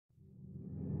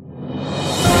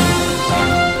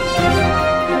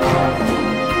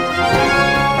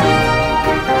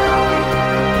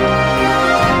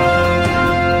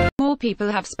people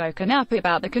have spoken up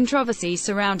about the controversy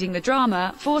surrounding the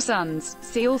drama, Four Sons.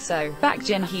 See also, Baek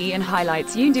J and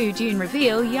highlights Yoondu Jun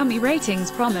reveal yummy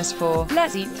ratings promise for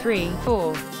Let's Eat 3,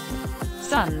 4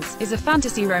 Sons, is a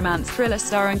fantasy romance thriller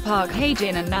starring Park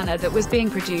Hae-jin and Nana that was being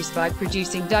produced by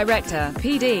producing director,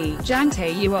 PD, Jang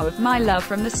Tae-yoo of My Love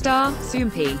from the Star,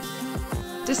 Soompi.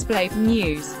 Display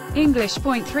News. English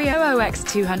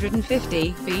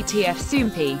 .300x250, BTF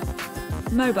Soompi.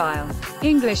 Mobile.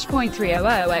 English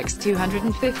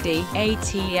 .300x250,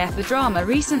 ATF. The drama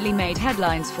recently made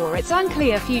headlines for its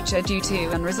unclear future due to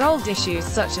unresolved issues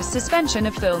such as suspension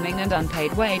of filming and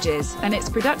unpaid wages, and its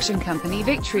production company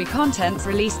Victory Contents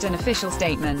released an official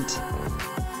statement.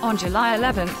 On July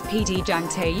 11, PD Jang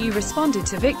Tae-yoo responded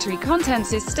to Victory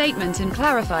Contents' statement and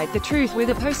clarified the truth with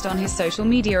a post on his social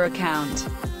media account.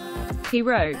 He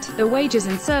wrote, "The wages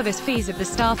and service fees of the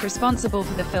staff responsible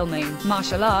for the filming,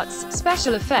 martial arts,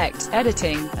 special effects,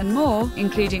 editing, and more,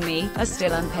 including me, are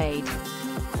still unpaid.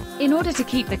 In order to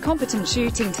keep the competent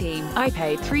shooting team, I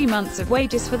paid 3 months of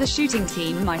wages for the shooting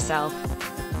team myself."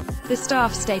 The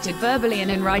staff stated verbally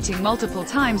and in writing multiple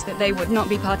times that they would not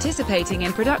be participating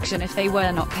in production if they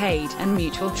were not paid, and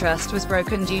mutual trust was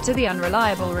broken due to the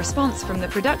unreliable response from the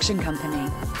production company.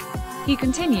 He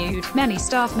continued, "Many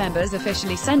staff members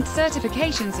officially sent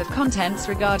certifications of contents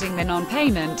regarding the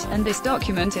non-payment, and this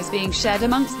document is being shared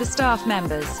amongst the staff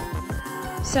members.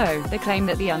 So, the claim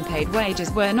that the unpaid wages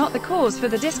were not the cause for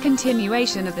the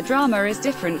discontinuation of the drama is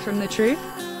different from the truth?"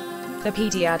 The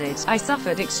PD added, "I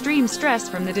suffered extreme stress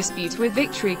from the dispute with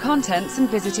Victory Contents and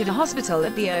visited a hospital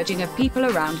at the urging of people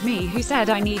around me who said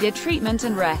I needed treatment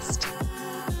and rest.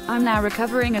 I'm now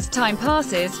recovering as time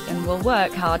passes, and will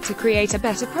work hard to create a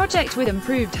better project with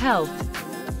improved health."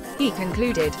 He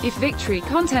concluded, "If Victory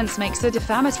Contents makes a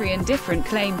defamatory and different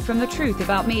claim from the truth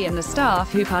about me and the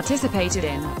staff who participated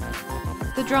in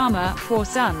the drama, Four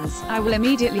Sons, I will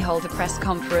immediately hold a press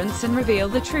conference and reveal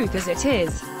the truth as it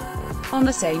is." On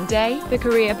the same day, the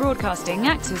Korea Broadcasting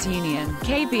Actors Union,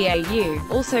 KBAU,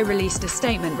 also released a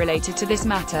statement related to this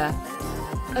matter.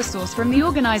 A source from the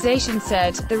organization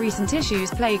said, "The recent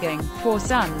issues plaguing Four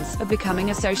Sons are becoming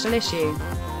a social issue.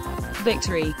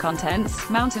 Victory Contents,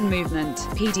 Mountain Movement,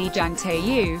 PD Jang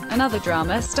Tae-yoo, and other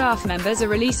drama staff members are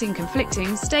releasing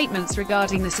conflicting statements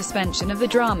regarding the suspension of the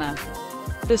drama."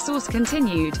 The source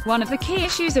continued, "One of the key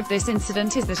issues of this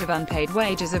incident is that of unpaid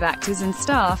wages of actors and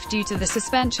staff due to the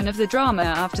suspension of the drama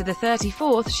after the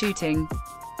 34th shooting.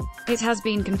 It has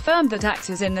been confirmed that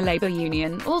actors in the labor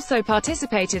union also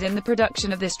participated in the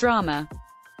production of this drama.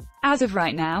 As of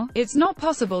right now, it's not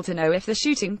possible to know if the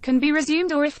shooting can be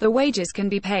resumed or if the wages can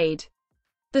be paid."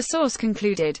 The source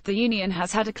concluded, "The union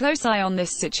has had a close eye on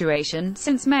this situation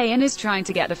since May and is trying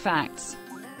to get the facts.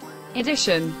 In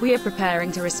addition, we are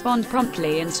preparing to respond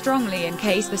promptly and strongly in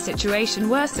case the situation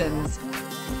worsens.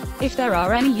 If there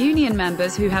are any union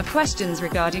members who have questions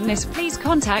regarding this, please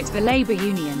contact the labor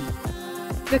union.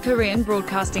 The Korean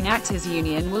Broadcasting Actors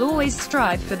Union will always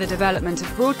strive for the development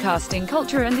of broadcasting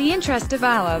culture and the interest of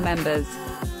our members."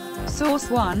 Source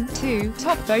 1, 2,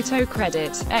 Top Photo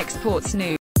Credit, Exports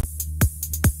News.